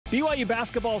BYU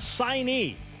Basketball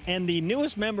signee and the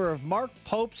newest member of Mark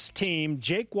Pope's team,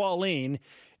 Jake Wahlin,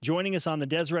 joining us on the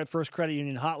Deseret First Credit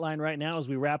Union hotline right now as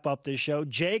we wrap up this show.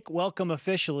 Jake, welcome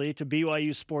officially to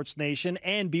BYU Sports Nation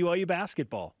and BYU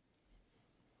Basketball.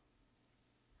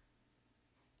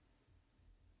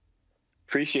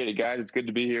 Appreciate it, guys. It's good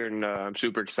to be here, and I'm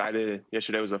super excited.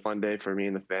 Yesterday was a fun day for me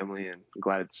and the family, and I'm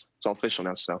glad it's all official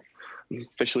now, so I'm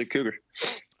officially Cougar.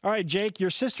 All right, Jake,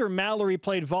 your sister Mallory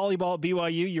played volleyball at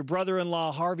BYU. Your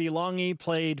brother-in-law, Harvey Longy,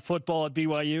 played football at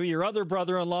BYU. Your other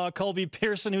brother-in-law, Colby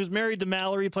Pearson, who's married to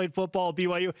Mallory, played football at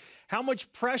BYU. How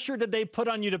much pressure did they put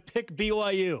on you to pick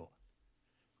BYU?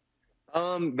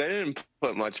 They didn't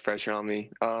put much pressure on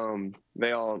me.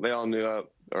 They all knew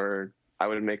I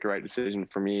would make the right decision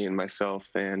for me and myself,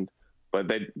 but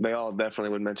they all definitely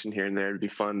would mention here and there. It'd be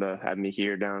fun to have me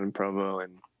here down in Provo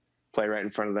and play right in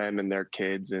front of them and their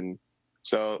kids, and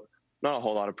so not a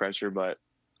whole lot of pressure, but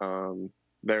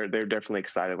they're definitely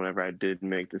excited whenever I did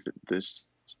make this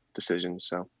decision.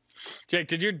 So, Jake,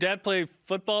 did your dad play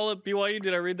football at BYU?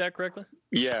 Did I read that correctly?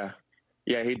 Yeah,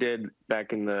 he did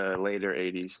back in the later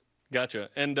 '80s. Gotcha.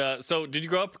 And so, did you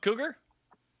grow up Cougar?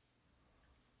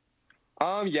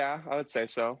 Yeah, I would say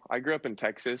so. I grew up in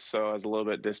Texas, so I was a little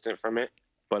bit distant from it.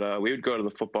 But we would go to the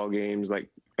football games, like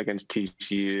against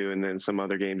TCU, and then some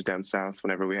other games down south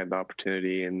whenever we had the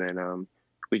opportunity. And then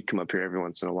we'd come up here every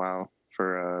once in a while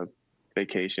for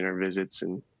vacation or visits.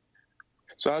 And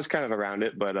so I was kind of around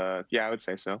it, but yeah, I would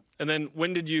say so. And then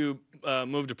when did you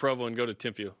move to Provo and go to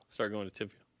Timpview, start going to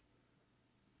Timpview?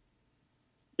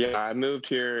 Yeah, I moved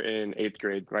here in 8th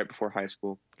grade, right before high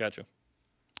school. Gotcha.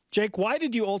 Jake, why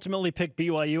did you ultimately pick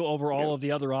BYU over all of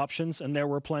the other options? And there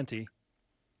were plenty.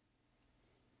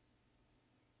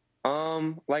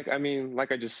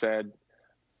 Like I just said,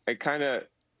 it kind of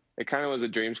was a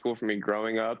dream school for me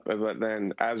growing up. But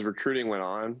then as recruiting went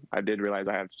on, I did realize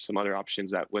I had some other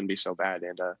options that wouldn't be so bad,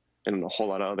 and a whole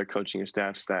lot of other coaching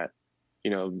staffs that,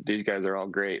 these guys are all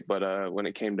great. But when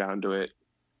it came down to it,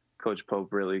 Coach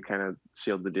Pope really kind of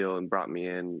sealed the deal and brought me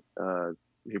in.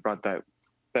 He brought that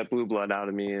blue blood out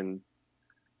of me, and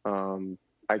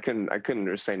I couldn't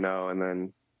just say no. And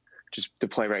then just to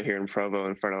play right here in Provo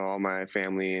in front of all my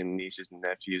family and nieces and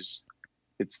nephews,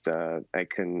 I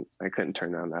couldn't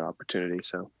turn down that opportunity.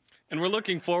 So, and we're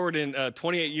looking forward in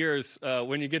 28 years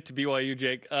when you get to BYU,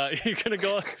 Jake. You're going to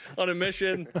go on a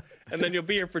mission, and then you'll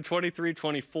be here for 23,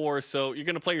 24. So you're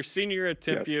going to play your senior year at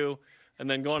Timpview, yep, and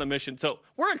then go on a mission. So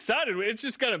we're excited. It's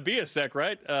just going to be a sec,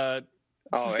 right? It's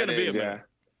just going to be a minute.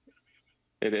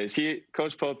 It is.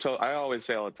 Coach Pope I always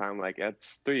say all the time, like,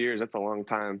 that's 3 years. That's a long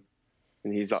time.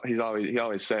 And he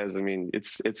always says,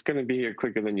 it's going to be here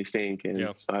quicker than you think. And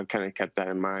yep, so I've kind of kept that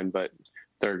in mind, but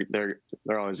they're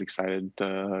always excited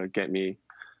to get me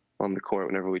on the court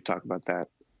whenever we talk about that.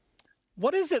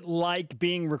 What is it like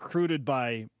being recruited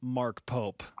by Mark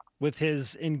Pope with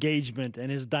his engagement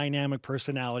and his dynamic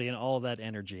personality and all of that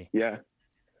energy? Yeah,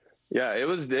 it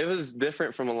was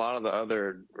different from a lot of the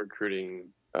other recruiting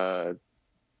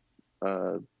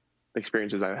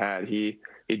experiences I've had. He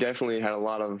definitely had a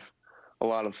lot of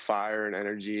fire and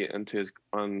energy into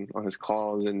on his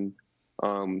calls, and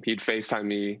he'd FaceTime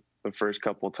me the first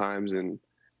couple of times, and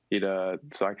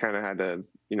so I kind of had to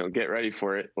get ready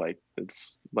for it.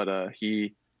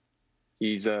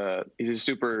 He's a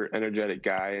super energetic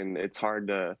guy, and it's hard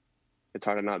to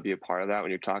not be a part of that when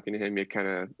you're talking to him.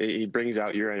 He brings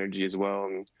out your energy as well,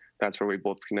 and that's where we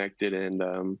both connected.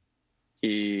 And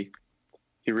he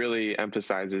really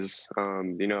emphasizes,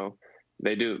 they're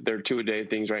 2-a-day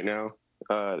things right now.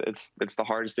 It's the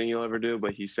hardest thing you'll ever do,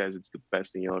 but he says it's the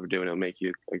best thing you'll ever do, and it'll make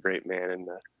you a great man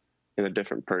and a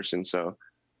different person. So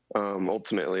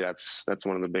ultimately, that's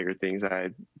one of the bigger things I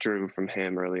drew from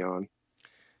him early on.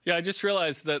 Yeah, I just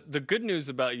realized that the good news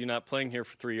about you not playing here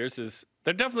for 3 years is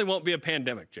there definitely won't be a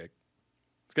pandemic, Jake.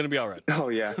 It's going to be all right. Oh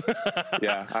yeah,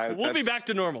 yeah. We'll be back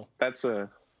to normal. That's a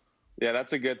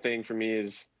good thing for me,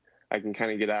 is I can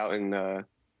kind of get out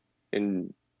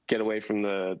and get away from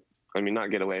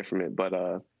not get away from it,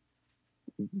 but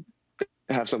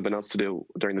have something else to do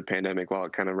during the pandemic while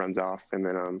it kind of runs off. And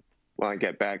then when I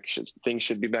get back, things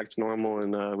should be back to normal,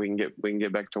 and we can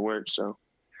get back to work. So,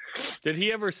 did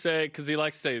he ever say, because he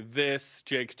likes to say this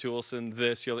Jake Toolson,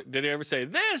 this, did he ever say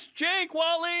this Jake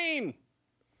Wahlin?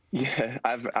 Yeah,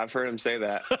 I've heard him say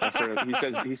that. I've heard him,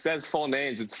 he says full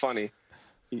names. It's funny.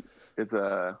 It's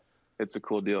a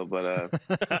cool deal, but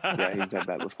yeah, he's said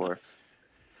that before.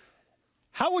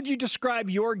 How would you describe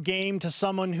your game to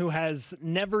someone who has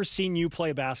never seen you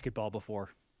play basketball before?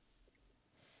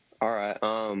 All right.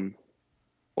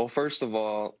 Well, first of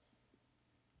all,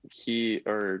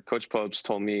 Coach Popes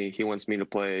told me he wants me to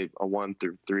play a 1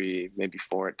 through 3, maybe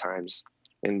 4 at times,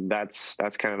 and that's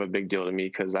kind of a big deal to me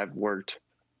because I've worked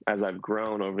as I've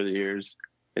grown over the years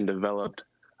and developed.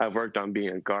 I've worked on being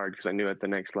a guard because I knew at the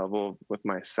next level with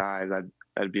my size,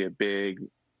 that'd be a big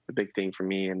thing for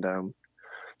me. And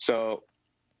so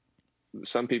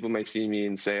some people may see me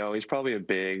and say, "Oh, he's probably a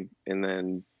big,"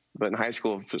 but in high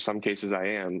school, for some cases, I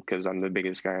am because I'm the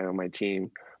biggest guy on my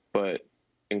team. But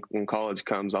when college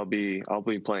comes, I'll be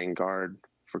playing guard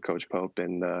for Coach Pope.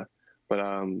 And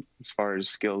as far as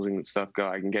skills and stuff go,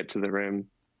 I can get to the rim.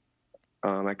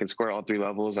 I can score all 3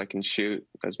 levels. I can shoot,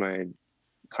 as my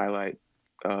highlight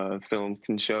film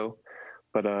can show.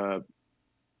 But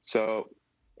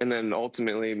and then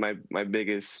ultimately, my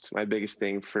biggest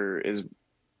thing for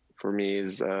me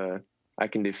is I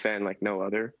can defend like no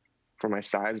other. For my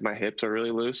size, my hips are really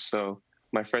loose. So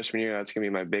my freshman year, that's going to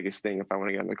be my biggest thing. If I want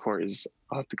to get on the court, is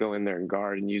I'll have to go in there and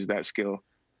guard and use that skill.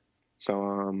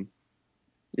 So,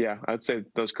 yeah, I'd say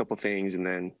those couple things. And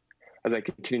then as I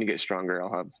continue to get stronger,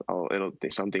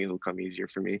 some things will come easier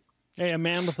for me. Hey, a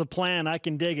man with a plan. I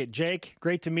can dig it. Jake,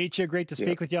 great to meet you. Great to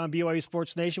speak with you on BYU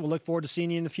Sports Nation. We'll look forward to seeing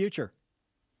you in the future.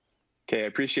 Okay, I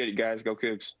appreciate it, guys. Go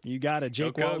Cougs. You got it.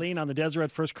 Jake Wahlin on the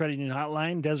Deseret First Credit Union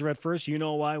Hotline. Deseret First, you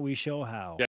know why, we show how. Yeah.